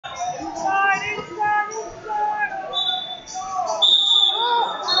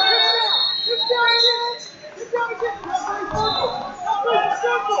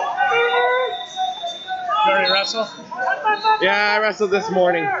wrestle? Yeah, I wrestled this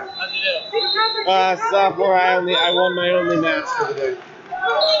morning. How'd you do? Sophomore, I won my only match for the day.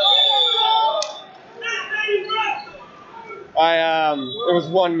 There was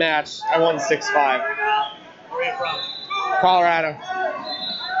one match. I won 6-5. Where are you from? Colorado.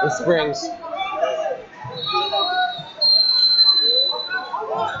 The Springs.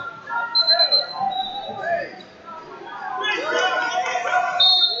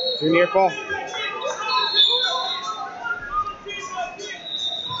 Junior fall.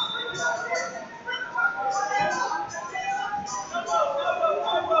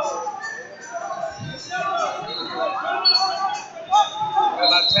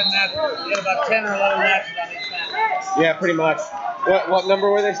 You had about 10 or 11 matches on each match. Yeah, pretty much. What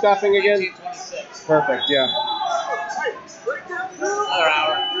number were they stopping again? 1926. Perfect, yeah. Another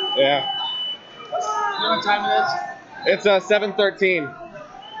hour. Yeah. You know what time it is? It's 7:13. Thank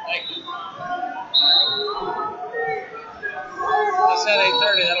you. I said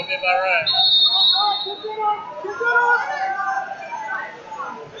 8:30. That'll be about right.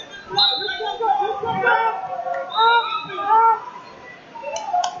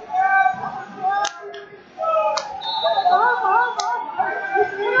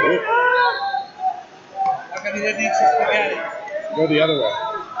 How come you didn't eat your spaghetti? Go the other way.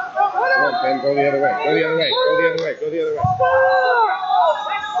 Come on, Ben, go the other way. Go the other way. Go the other way. Go the other way.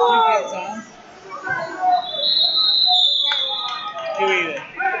 You get some. You eat it.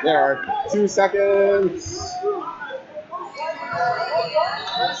 There are 2 seconds.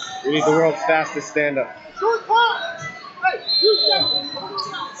 We need the world's fastest stand-up.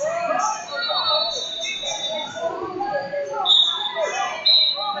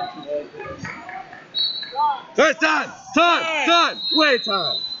 It's time! Time! Wait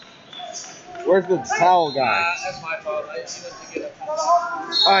time! Where's the towel guy? That's my fault. I used to get up.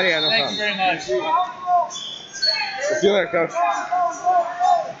 Oh yeah, no Thank problem. you very much. See you later, Coach.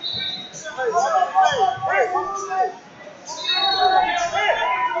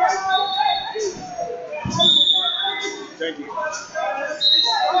 Thank you. I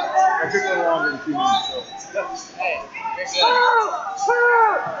took a little longer than 2 minutes, so. Hey, you're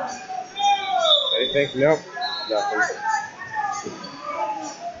good. Anything? Nope. Nothing.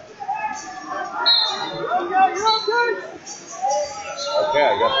 Okay, I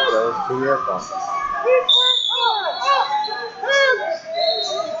got those 2 year calls.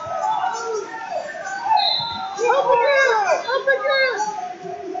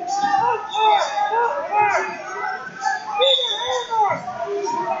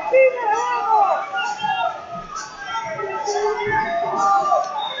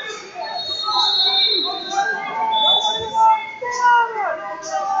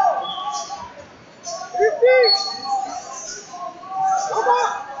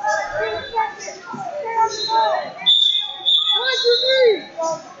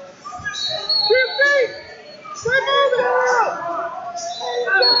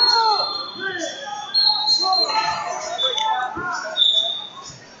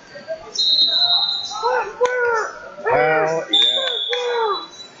 Hell yeah.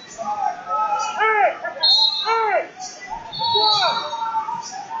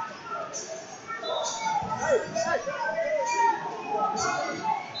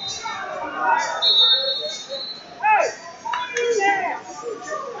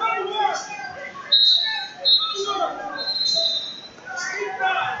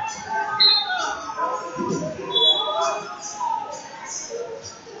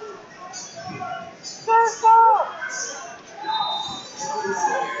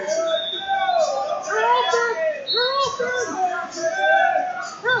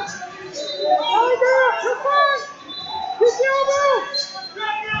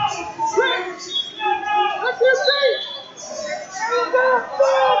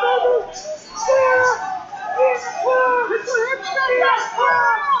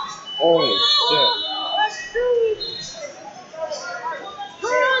 Holy shit.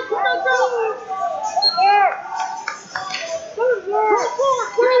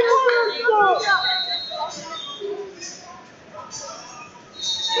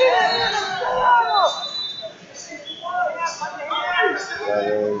 That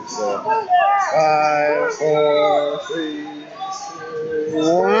is 5, 4, 3, 2,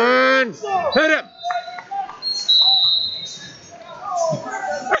 1. Hit him!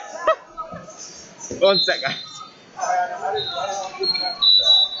 One sec, guys.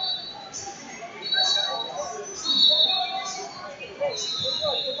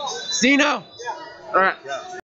 Sino! All right.